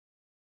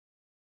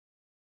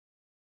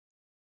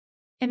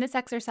In this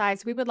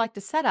exercise, we would like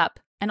to set up,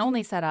 and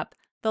only set up,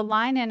 the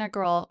line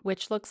integral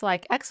which looks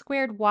like x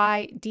squared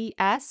y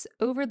ds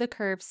over the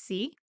curve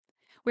c,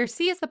 where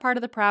c is the part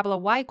of the parabola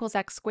y equals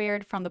x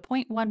squared from the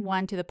point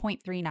 1, to the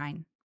point 3,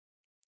 9.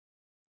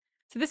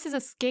 So this is a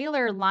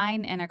scalar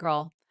line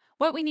integral.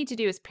 What we need to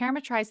do is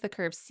parametrize the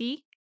curve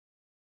c,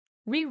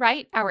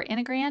 rewrite our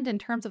integrand in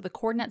terms of the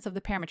coordinates of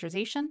the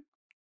parametrization,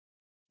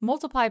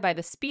 multiply by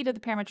the speed of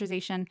the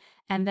parametrization,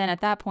 and then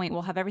at that point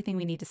we'll have everything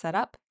we need to set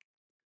up.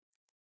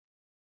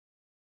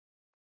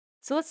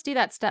 So let's do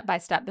that step by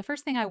step. The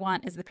first thing I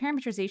want is the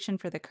parametrization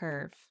for the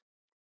curve.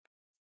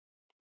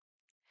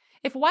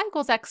 If y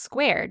equals x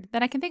squared,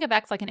 then I can think of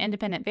x like an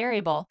independent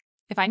variable.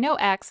 If I know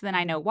x, then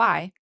I know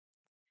y.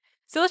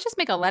 So let's just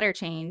make a letter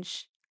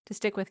change to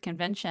stick with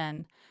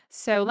convention.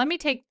 So let me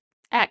take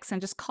x and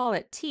just call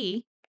it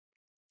t.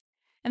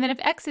 And then if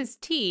x is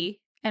t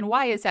and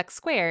y is x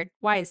squared,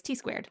 y is t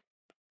squared.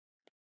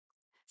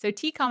 So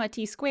t comma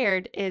t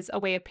squared is a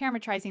way of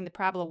parametrizing the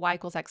parabola y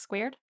equals x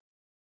squared.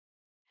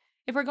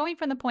 If we're going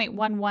from the point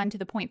 1, to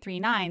the point 3,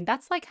 9,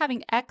 that's like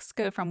having x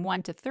go from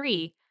 1 to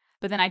 3,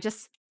 but then I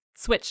just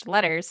switched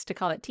letters to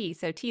call it t,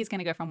 so t is going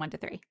to go from 1 to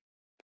 3.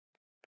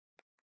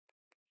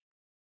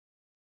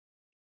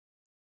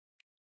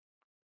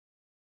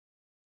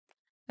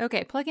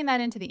 Okay, plugging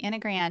that into the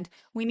integrand,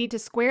 we need to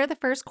square the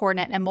first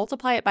coordinate and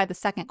multiply it by the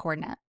second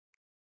coordinate.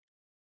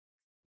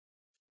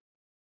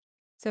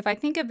 So if I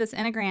think of this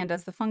integrand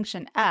as the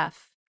function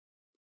f,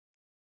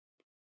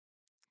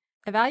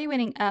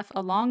 evaluating f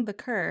along the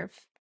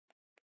curve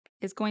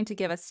is going to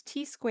give us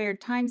t squared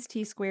times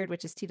t squared,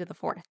 which is t to the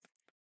 4th.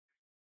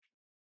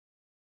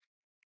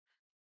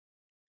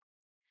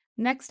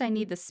 Next, I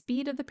need the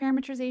speed of the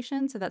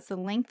parametrization, so that's the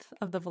length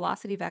of the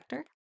velocity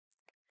vector.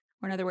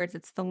 Or in other words,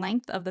 it's the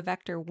length of the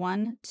vector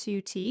 1,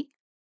 2t.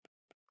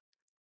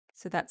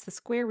 So that's the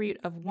square root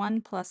of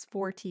 1 plus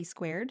 4t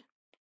squared.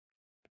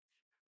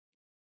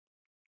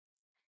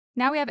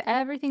 Now we have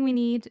everything we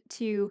need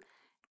to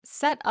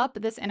set up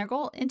this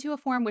integral into a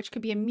form which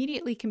could be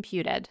immediately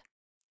computed.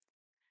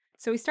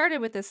 So we started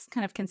with this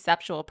kind of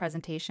conceptual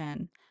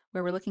presentation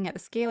where we're looking at the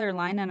scalar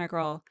line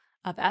integral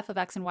of f of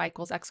x and y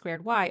equals x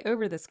squared y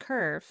over this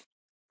curve.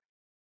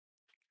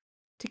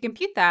 To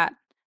compute that,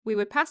 we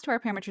would pass to our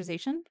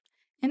parametrization,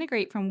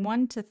 integrate from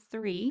 1 to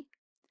 3,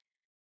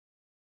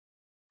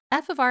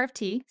 f of r of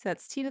t, so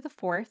that's t to the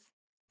 4th,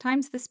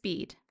 times the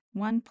speed,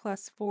 1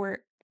 plus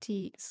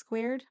 4t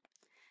squared,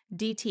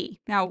 dt.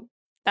 Now,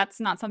 that's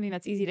not something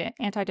that's easy to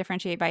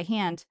anti-differentiate by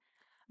hand,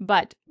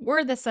 but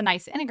were this a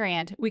nice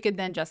integrand, we could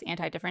then just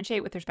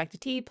anti-differentiate with respect to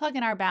t, plug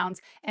in our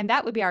bounds, and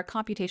that would be our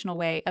computational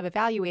way of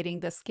evaluating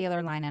the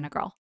scalar line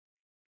integral.